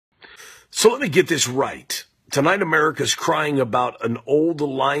So let me get this right. Tonight, America's crying about an old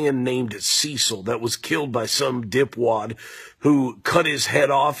lion named Cecil that was killed by some dipwad who cut his head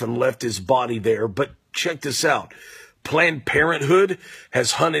off and left his body there. But check this out. Planned Parenthood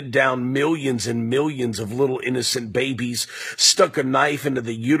has hunted down millions and millions of little innocent babies, stuck a knife into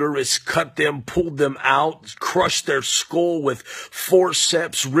the uterus, cut them, pulled them out, crushed their skull with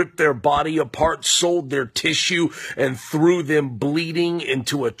forceps, ripped their body apart, sold their tissue, and threw them bleeding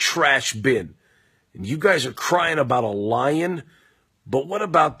into a trash bin. And you guys are crying about a lion, but what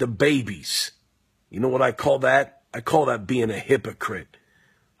about the babies? You know what I call that? I call that being a hypocrite.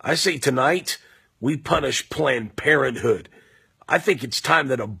 I say tonight, we punish Planned Parenthood. I think it's time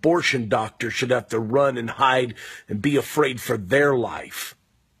that abortion doctors should have to run and hide and be afraid for their life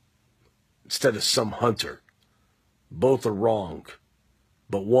instead of some hunter. Both are wrong,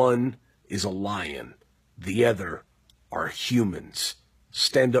 but one is a lion. The other are humans.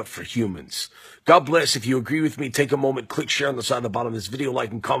 Stand up for humans. God bless. If you agree with me, take a moment, click share on the side of the bottom of this video,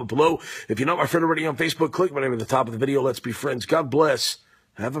 like and comment below. If you're not my friend already on Facebook, click my name at the top of the video. Let's be friends. God bless.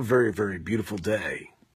 Have a very, very beautiful day.